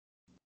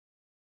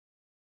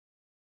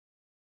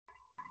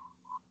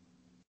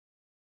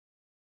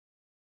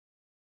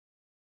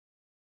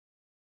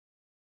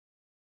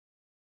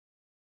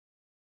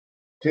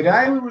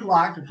Today we would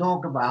like to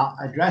talk about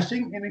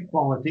addressing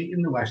inequality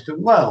in the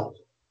Western world.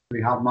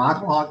 We have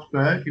Michael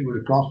Hochberg, who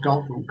is a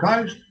cross-cultural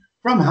coach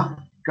from High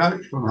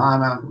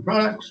Mountain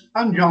Products,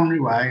 and John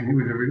Ruane, who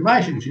is a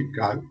relationship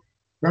coach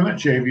from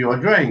Achieve Your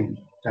Dreams,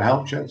 to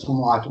help shed some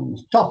light on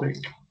this topic.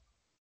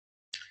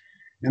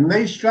 In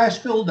these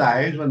stress-filled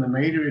days when the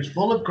media is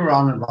full of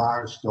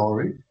coronavirus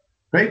stories,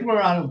 people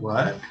are out of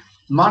work,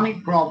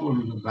 money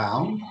problems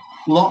abound,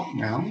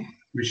 lockdown,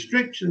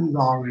 restrictions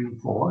are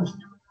enforced,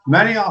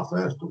 many are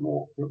forced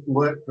to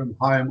work from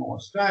home or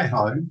stay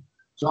home,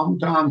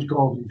 sometimes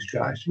causing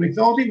stress. We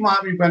thought it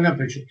might be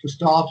beneficial to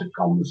start a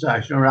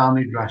conversation around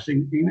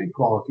addressing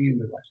inequality in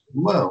the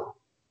Western world.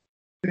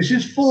 This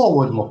is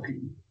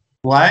forward-looking,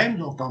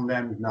 blames or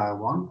condemns no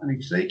one, and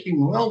is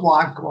seeking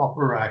worldwide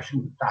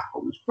cooperation to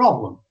tackle this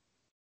problem.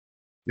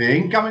 The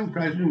incoming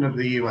president of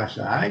the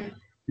USA,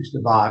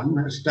 Mr.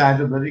 Biden, has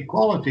stated that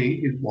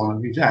equality is one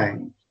of his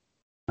aims.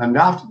 And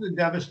after the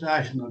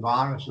devastation the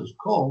virus has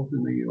caused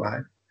in the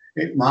US,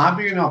 it might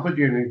be an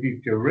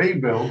opportunity to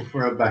rebuild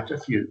for a better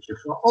future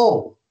for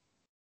all.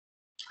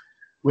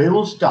 We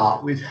will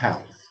start with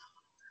health.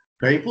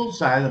 People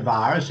say the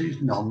virus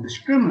is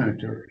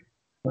non-discriminatory,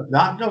 but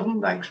that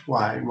doesn't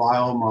explain why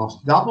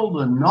almost double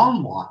the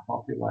non-white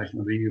population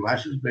of the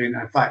US has been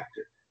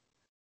affected.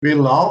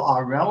 Below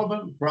are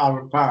relevant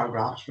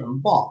paragraphs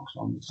from Vox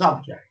on the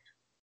subject.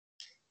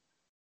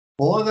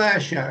 For their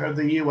share of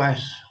the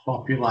US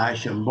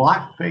population,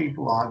 black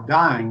people are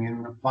dying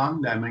in the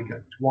pandemic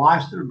at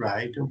twice the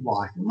rate of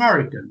white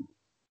Americans,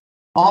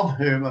 of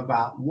whom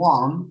about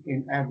 1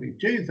 in every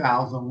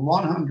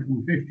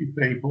 2,150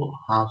 people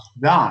has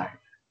died.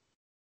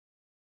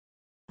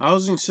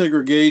 Housing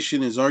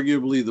segregation is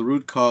arguably the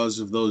root cause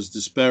of those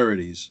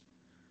disparities,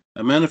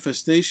 a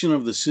manifestation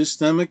of the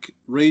systemic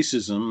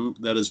racism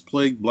that has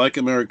plagued Black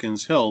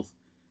Americans' health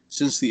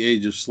since the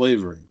age of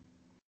slavery.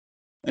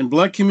 And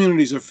Black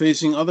communities are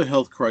facing other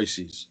health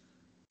crises.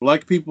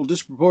 Black people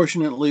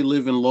disproportionately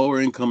live in lower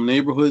income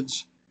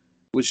neighborhoods,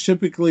 which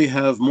typically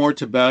have more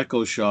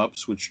tobacco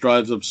shops, which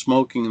drives up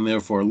smoking and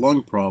therefore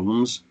lung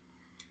problems,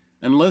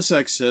 and less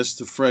access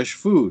to fresh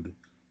food,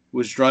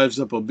 which drives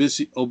up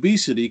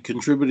obesity,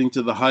 contributing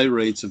to the high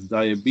rates of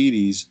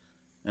diabetes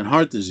and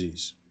heart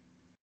disease.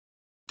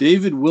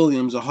 David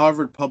Williams, a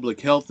Harvard public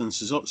health and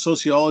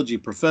sociology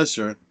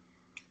professor,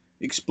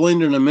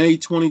 explained in a May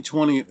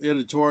 2020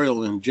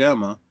 editorial in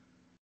JAMA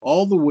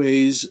all the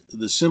ways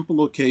the simple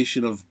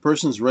location of a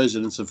person's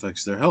residence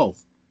affects their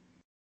health.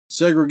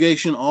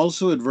 Segregation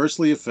also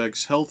adversely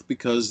affects health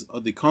because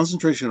of the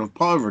concentration of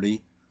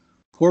poverty,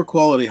 poor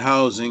quality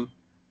housing,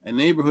 and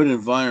neighborhood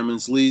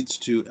environments leads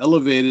to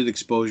elevated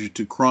exposure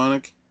to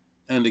chronic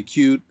and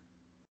acute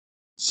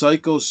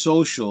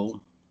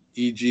psychosocial,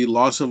 e.g.,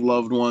 loss of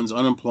loved ones,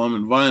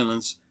 unemployment,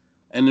 violence,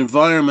 and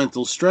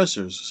environmental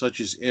stressors such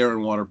as air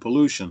and water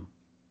pollution.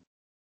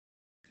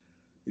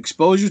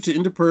 Exposure to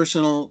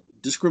interpersonal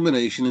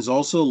discrimination is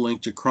also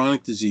linked to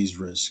chronic disease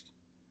risk.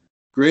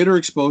 Greater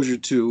exposure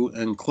to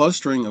and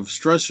clustering of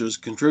stressors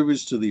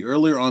contributes to the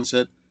earlier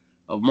onset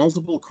of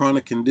multiple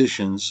chronic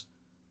conditions,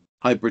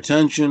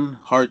 hypertension,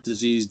 heart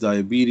disease,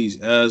 diabetes,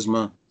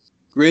 asthma,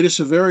 greater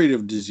severity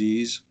of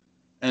disease,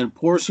 and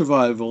poor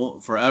survival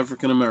for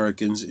African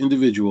Americans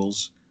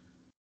individuals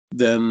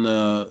than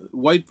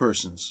white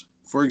persons.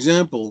 For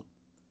example,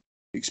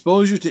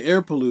 exposure to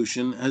air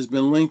pollution has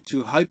been linked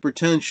to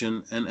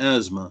hypertension and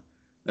asthma,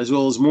 as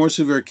well as more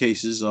severe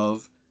cases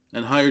of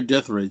and higher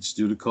death rates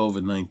due to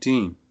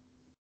COVID-19.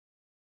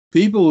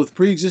 People with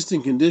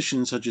pre-existing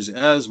conditions such as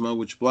asthma,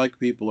 which Black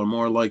people are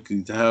more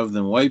likely to have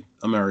than white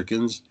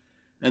Americans,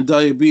 and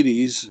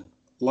diabetes,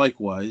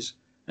 likewise,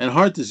 and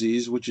heart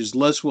disease, which is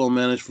less well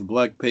managed for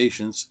Black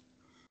patients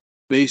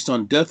based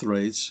on death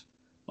rates,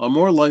 are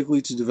more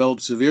likely to develop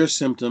severe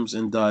symptoms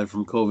and die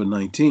from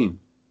COVID-19.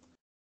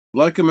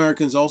 Black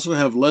Americans also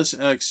have less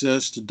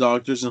access to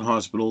doctors and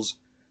hospitals,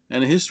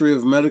 and a history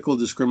of medical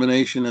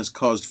discrimination has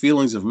caused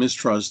feelings of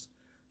mistrust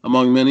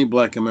among many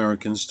Black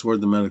Americans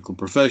toward the medical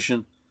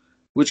profession,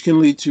 which can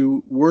lead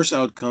to worse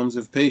outcomes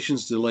if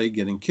patients delay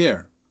getting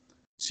care.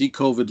 See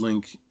COVID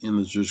link in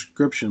the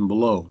description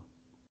below.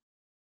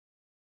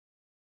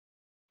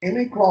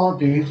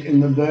 Inequalities in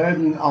the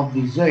burden of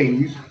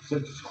disease,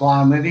 such as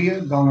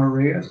chlamydia,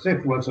 gonorrhea,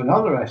 syphilis, and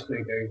other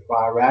STDs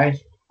by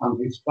race and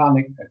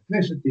Hispanic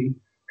ethnicity,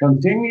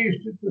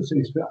 continues to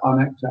persist at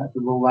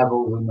unacceptable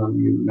levels in the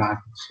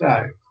United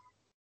States.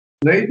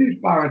 These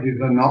disparities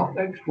are not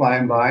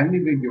explained by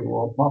individual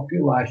or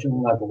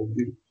population level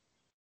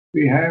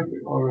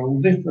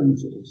behavioral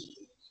differences.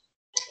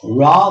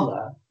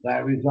 Rather,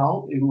 they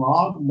result in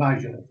large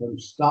measure from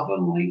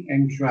stubbornly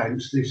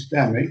entrenched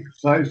systemic,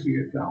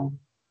 societal,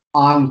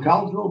 and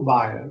cultural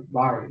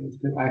barriers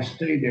to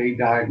STD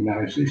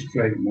diagnosis,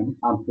 treatment,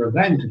 and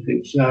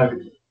preventative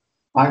services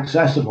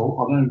accessible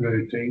on a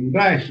routine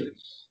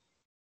basis.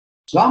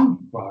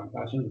 Some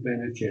progress has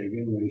been achieved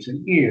in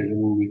recent years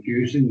in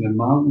reducing the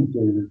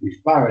magnitude of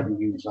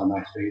disparity in some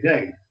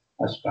STDs,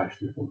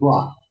 especially for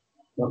Blacks.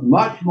 But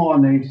much more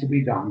needs to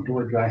be done to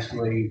address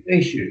these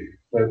issues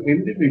through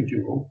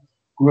individual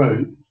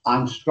group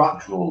and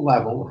structural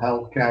level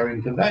healthcare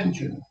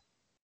intervention.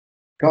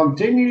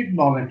 Continued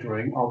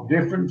monitoring of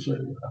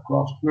differences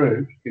across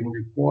groups in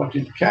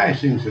reported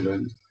case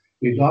incidents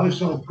is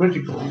also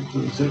critical to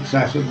the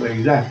success of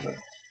these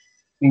efforts,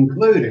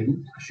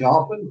 including a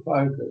sharpened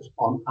focus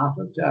on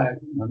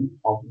ascertainment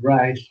of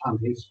race and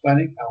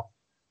Hispanic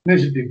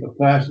ethnicity for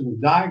persons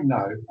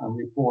diagnosed and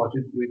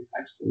reported with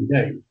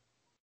STD.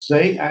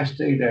 See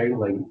STD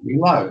link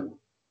below.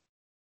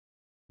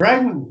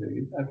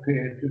 Pregnancies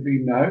appear to be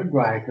no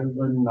greater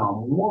than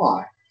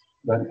non-white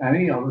than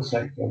any other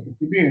sector of the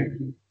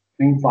community.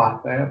 In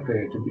fact, they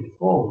appear to be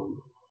falling.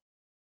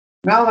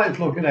 Now let's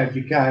look at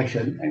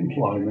education,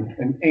 employment,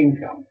 and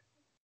income.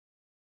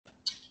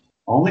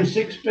 Only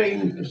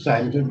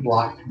 16% of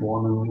blacks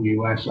born in the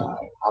USA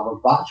have a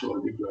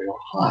bachelor's degree or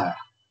higher.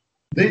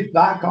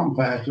 That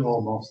compares to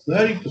almost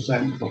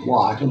 30% for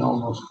white and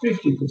almost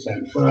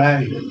 50% for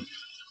Asian.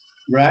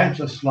 Rates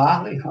are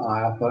slightly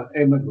higher for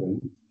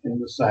immigrants in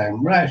the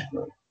same race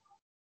group.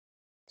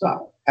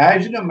 So,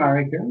 Asian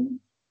Americans,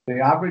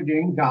 the average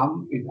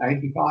income is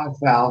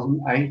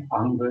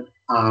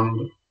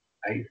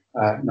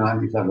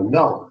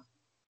 $85,897.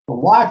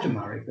 For white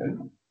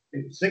Americans,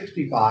 it's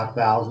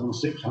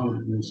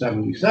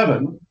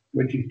 $65,677,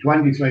 which is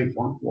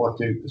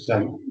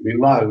 23.42%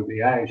 below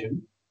the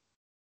Asian.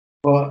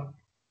 For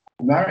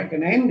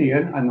American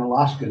Indian and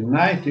Alaskan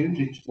Natives,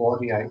 it's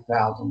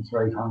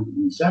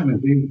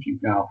 $48,370, which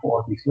is now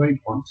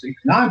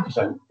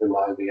 43.69%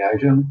 below the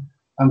Asian.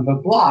 And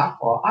for Black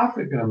or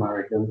African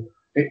American,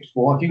 it's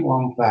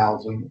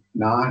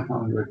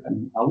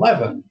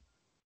 41,911,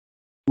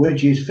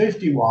 which is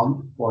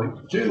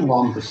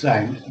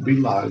 51.21%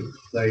 below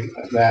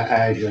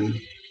their Asian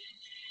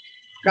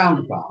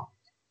counterpart.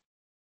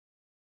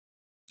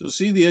 So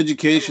see the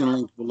education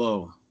link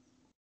below.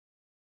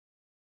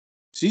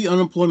 See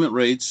unemployment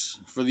rates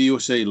for the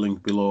USA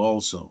link below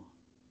also.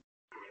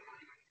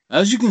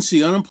 As you can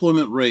see,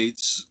 unemployment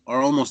rates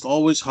are almost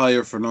always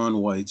higher for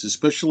non-whites,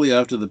 especially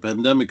after the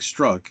pandemic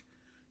struck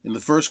in the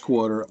first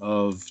quarter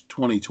of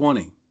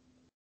 2020.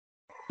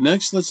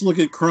 Next, let's look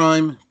at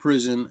crime,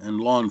 prison, and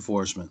law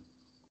enforcement.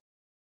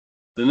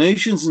 The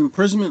nation's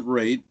imprisonment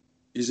rate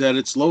is at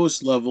its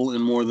lowest level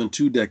in more than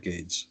 2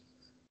 decades.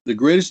 The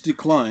greatest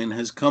decline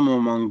has come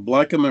among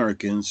Black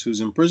Americans, whose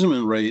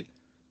imprisonment rate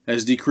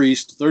has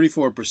decreased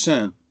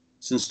 34%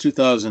 since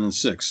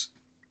 2006.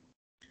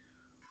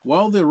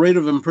 While the rate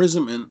of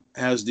imprisonment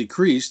has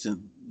decreased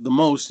the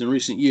most in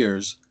recent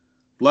years,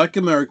 Black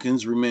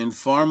Americans remain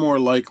far more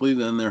likely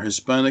than their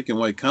Hispanic and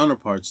white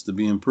counterparts to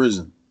be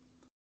imprisoned.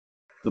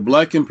 The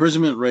Black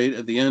imprisonment rate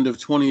at the end of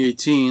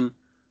 2018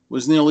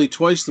 was nearly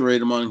twice the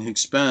rate among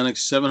Hispanics,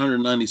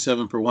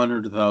 797 per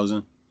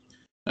 100,000,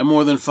 and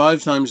more than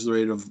 5 times the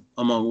rate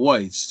among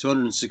whites,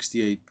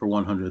 268 per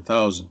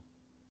 100,000.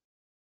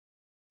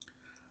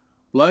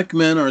 Black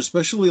men are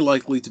especially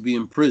likely to be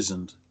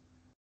imprisoned.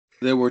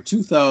 There were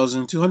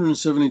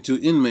 2,272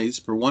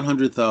 inmates per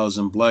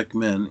 100,000 black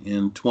men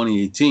in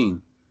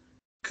 2018,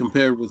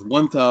 compared with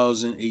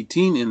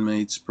 1,018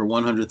 inmates per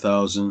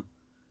 100,000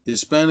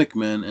 Hispanic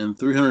men and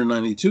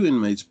 392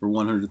 inmates per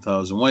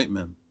 100,000 white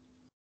men.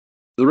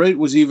 The rate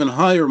was even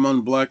higher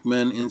among black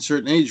men in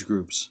certain age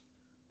groups.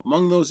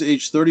 Among those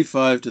aged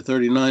 35 to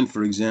 39,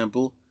 for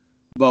example,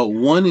 about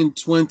 1 in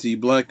 20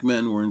 black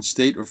men were in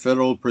state or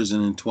federal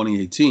prison in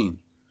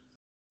 2018,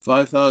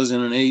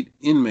 5,008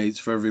 inmates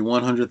for every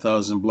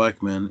 100,000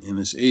 black men in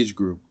this age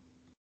group.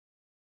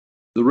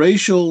 The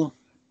racial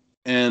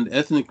and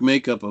ethnic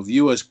makeup of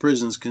U.S.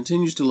 prisons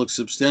continues to look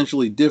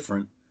substantially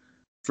different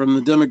from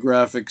the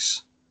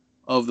demographics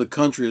of the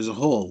country as a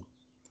whole.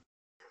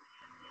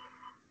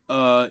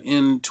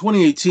 In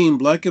 2018,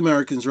 Black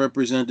Americans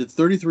represented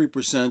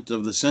 33%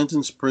 of the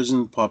sentenced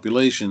prison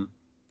population,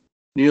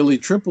 nearly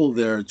triple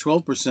their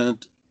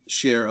 12%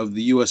 share of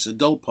the U.S.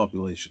 adult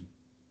population.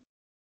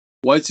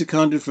 Whites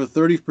accounted for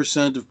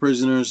 30% of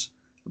prisoners,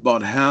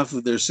 about half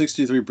of their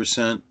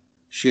 63%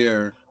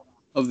 share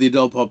of the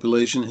adult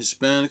population.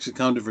 Hispanics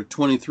accounted for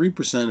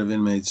 23% of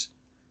inmates,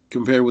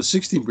 compared with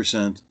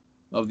 16%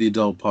 of the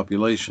adult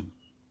population.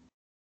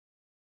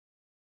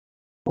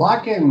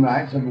 Black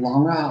inmates have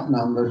long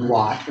outnumbered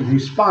white and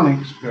Hispanic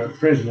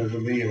prisoners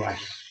of the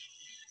U.S.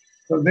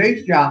 But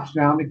these gaps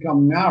now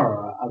become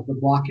narrower as the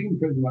black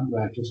imprisonment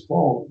rate has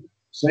fallen.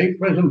 See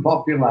prison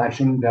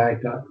population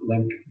data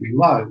linked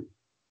below.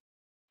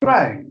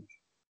 Strange.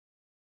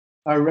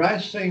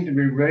 Arrests seem to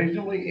be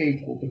reasonably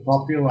equal to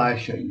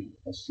population,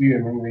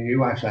 assuming the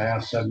USA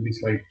has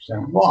 73%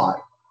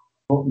 white,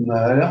 but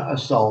murder,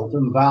 assault,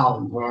 and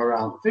violence are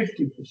around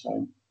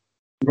 50%.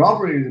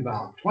 Robbery is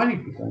about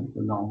 20%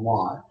 for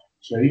non-white.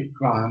 See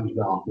crimes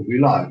data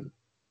below.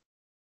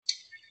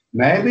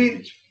 Maybe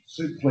it's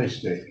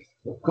simplistic,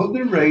 but could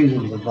the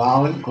reason for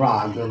violent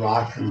crimes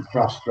arise from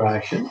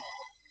frustration,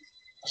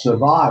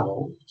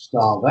 survival,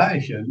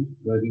 starvation,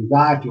 the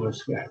desire to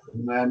escape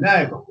from their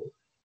neighborhood?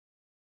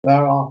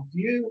 There are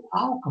few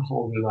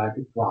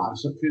alcohol-related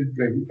crimes such as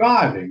drink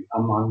driving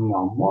among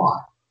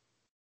non-white.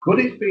 Could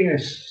it be a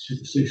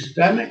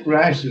systemic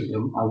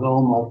racism as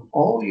almost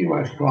all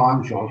US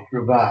crime shows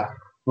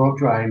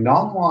portray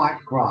non-white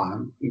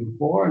crime in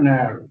foreign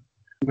areas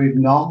with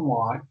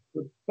non-white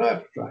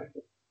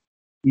perpetrators?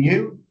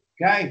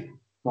 UK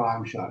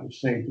crime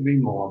shows seem to be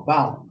more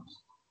balanced.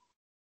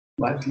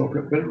 Let's look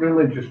at the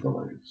religious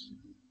beliefs.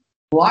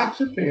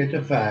 Blacks appear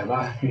to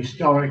favour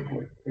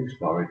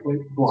historically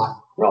black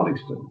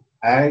Protestant.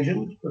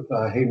 Asians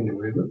prefer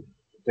Hinduism.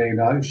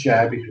 Latinos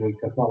share between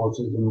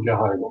Catholicism and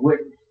Jehovah's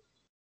Witnesses.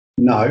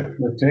 Note,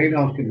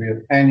 Latinos can be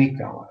of any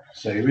colour.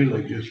 See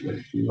religious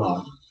list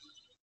below.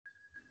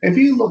 If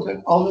you look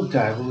at other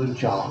tables and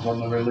charts on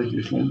the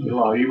religious link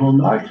below, you will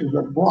notice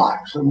that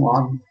blacks and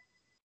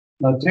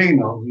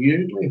Latinos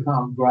usually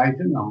have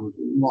greater numbers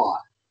in white.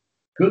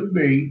 Could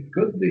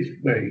this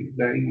be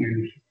they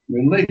use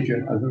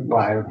religion as a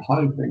way of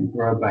hoping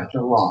for a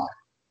better life?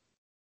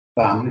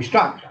 Family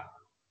structure.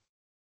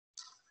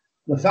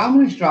 The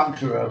family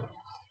structure of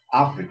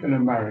African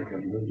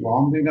Americans has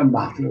long been a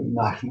matter of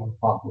national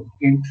public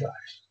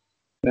interest.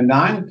 The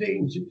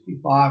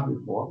 1965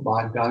 report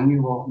by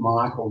Daniel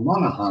Michael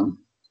Monahan,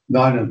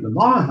 known as the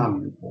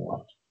Monahan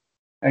Report,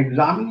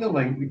 examined the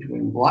link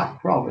between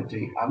black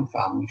poverty and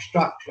family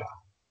structure.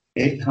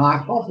 It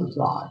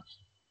hypothesized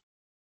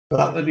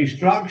that the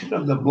destruction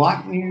of the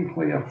black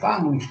nuclear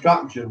family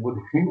structure would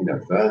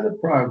hinder further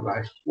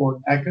progress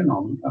toward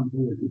economic and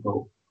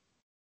political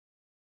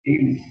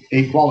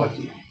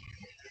equality.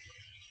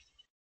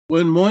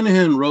 When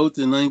Moynihan wrote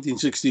in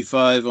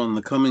 1965 on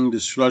the coming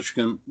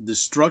destruction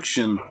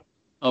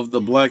of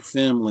the black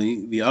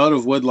family, the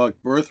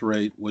out-of-wedlock birth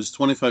rate was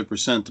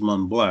 25%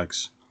 among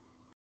blacks.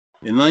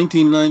 In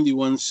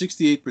 1991,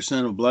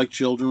 68% of black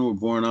children were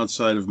born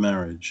outside of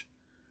marriage.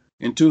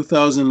 In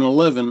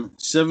 2011,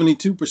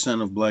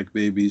 72% of black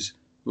babies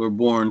were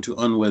born to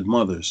unwed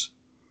mothers.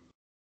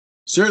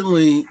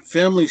 Certainly,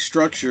 family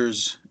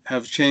structures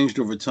have changed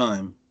over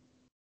time.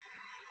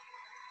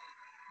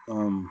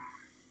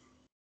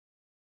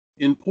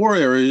 In poor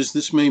areas,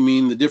 this may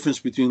mean the difference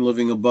between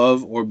living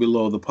above or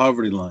below the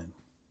poverty line.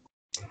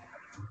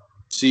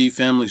 See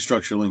family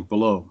structure link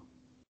below.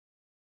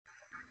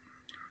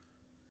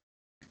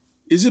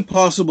 Is it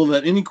possible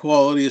that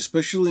inequality,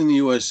 especially in the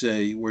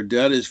USA, where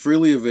data is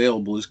freely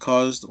available, is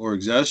caused or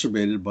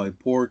exacerbated by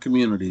poor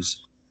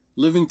communities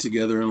living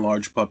together in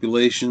large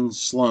populations,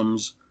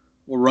 slums,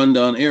 or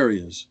rundown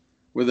areas,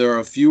 where there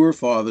are fewer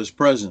fathers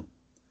present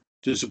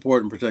to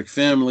support and protect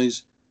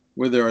families,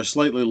 where there are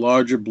slightly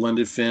larger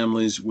blended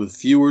families with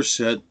fewer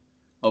set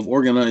of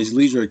organized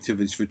leisure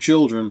activities for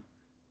children,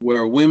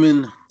 where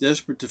women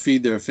desperate to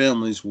feed their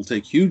families will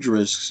take huge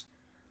risks,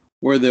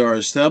 where there are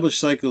established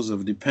cycles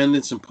of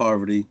dependence and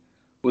poverty,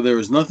 where there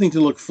is nothing to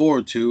look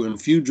forward to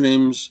and few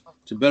dreams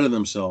to better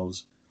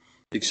themselves,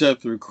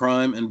 except through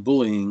crime and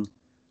bullying,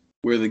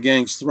 where the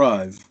gangs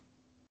thrive,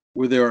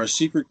 where there are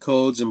secret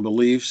codes and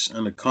beliefs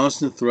and a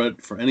constant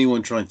threat for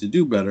anyone trying to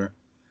do better,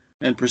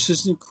 and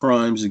persistent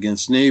crimes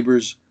against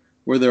neighbors,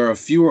 where there are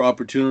fewer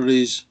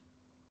opportunities,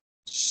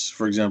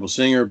 for example,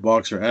 singer,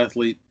 boxer,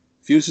 athlete,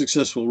 few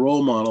successful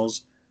role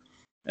models.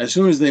 As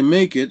soon as they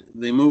make it,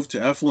 they move to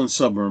affluent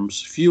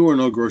suburbs, few or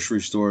no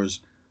grocery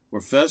stores,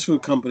 where fast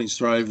food companies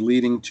thrive,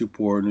 leading to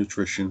poor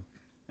nutrition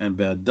and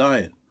bad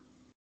diet.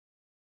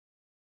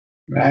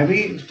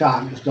 Maybe it's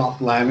time to stop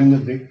blaming the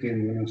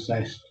victims and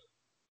assess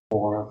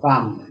poorer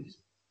families.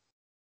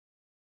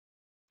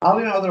 As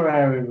in other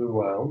areas of the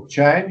world,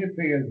 change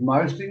appears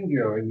most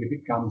enduring if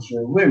it comes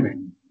through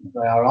women.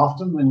 They are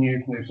often the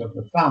nucleus of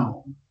the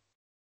family.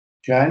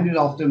 Change is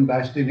often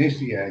best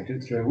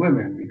initiated through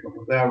women because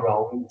of their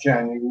role in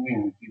changing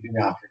communities in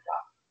Africa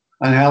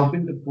and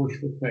helping to push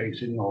for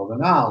peace in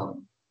Northern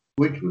Ireland,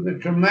 which was a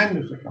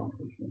tremendous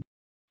accomplishment,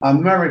 a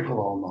miracle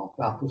almost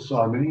after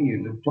so many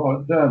years of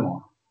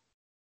turmoil.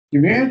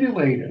 Community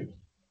leaders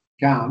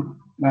can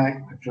make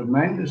a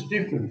tremendous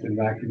difference in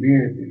their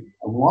communities,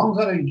 and once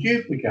that is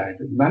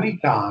duplicated many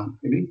times,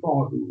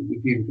 inequality will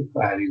begin to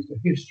fade into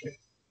history.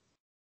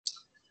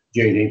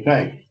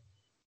 GDP.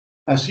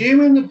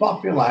 Assuming the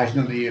population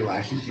of the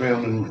US is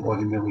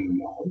 $340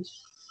 million,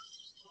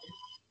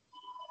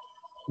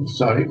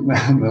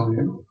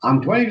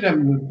 and 27%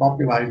 of the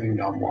population is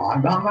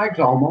white, that makes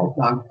almost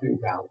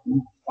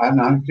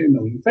 92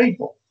 million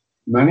people,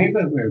 many of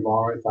whom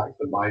are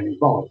affected by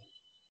inequality.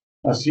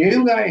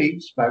 Assume they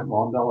each spent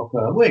 $1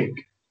 per week,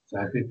 say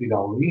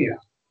 $50 a year.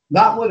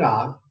 That would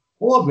add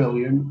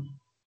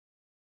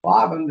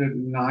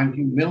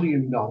 $4,590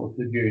 million to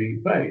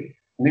GDP.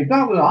 And if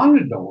that was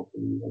 $100 per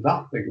year,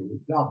 that figure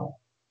would double.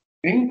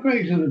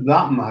 Increases of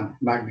that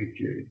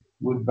magnitude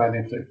would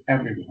benefit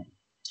everyone.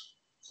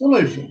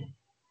 Solution.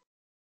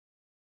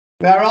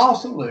 There are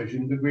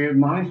solutions if we have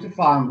managed to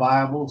find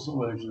viable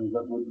solutions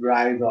that would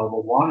raise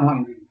over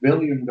 $100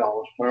 billion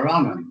per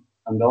annum,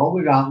 and all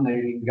without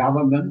needing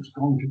governments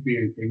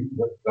contributing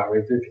but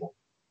very little,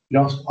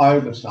 just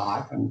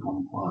oversight and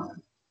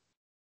compliance.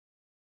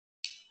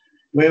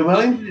 We are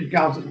willing to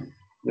discuss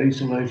these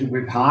solutions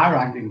with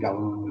high-ranking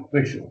government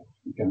officials.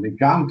 You can be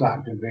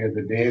contacted via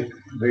the details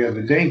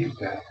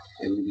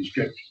in the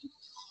description.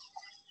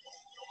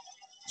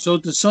 So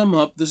to sum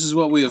up, this is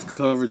what we have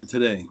covered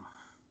today.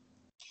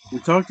 We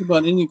talked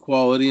about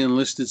inequality and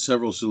listed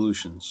several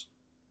solutions.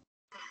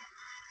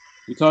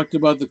 We talked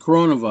about the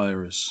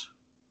coronavirus,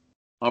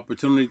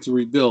 opportunity to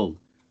rebuild,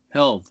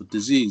 health,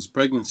 disease,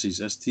 pregnancies,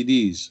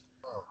 STDs,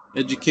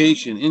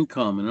 education,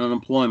 income and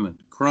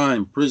unemployment,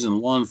 crime,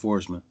 prison, law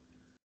enforcement,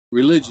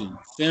 religion,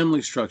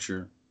 family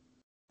structure.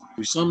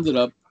 We summed it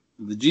up,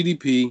 the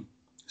GDP,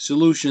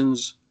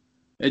 solutions,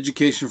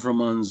 education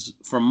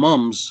from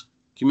mums,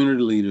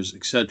 community leaders,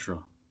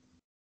 etc.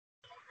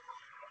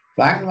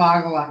 Thanks,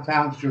 Michael. That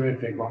sounds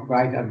terrific. What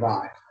great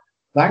advice.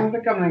 Thanks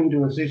for coming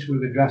to assist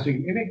with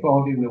addressing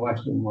inequality in the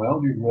Western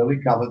world. You've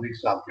really covered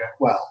this subject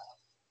well.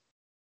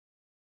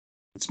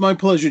 It's my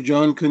pleasure,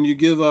 John. Can you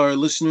give our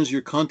listeners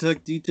your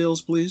contact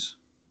details, please?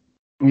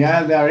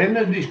 Yeah, they're in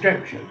the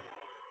description.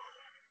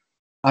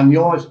 And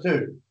yours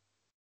too.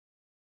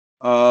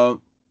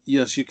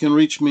 Yes, you can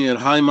reach me at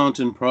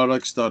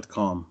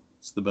highmountainproducts.com.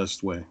 It's the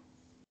best way.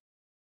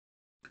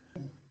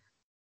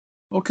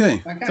 Okay.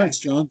 Thanks,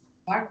 John.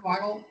 Thanks,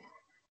 Michael.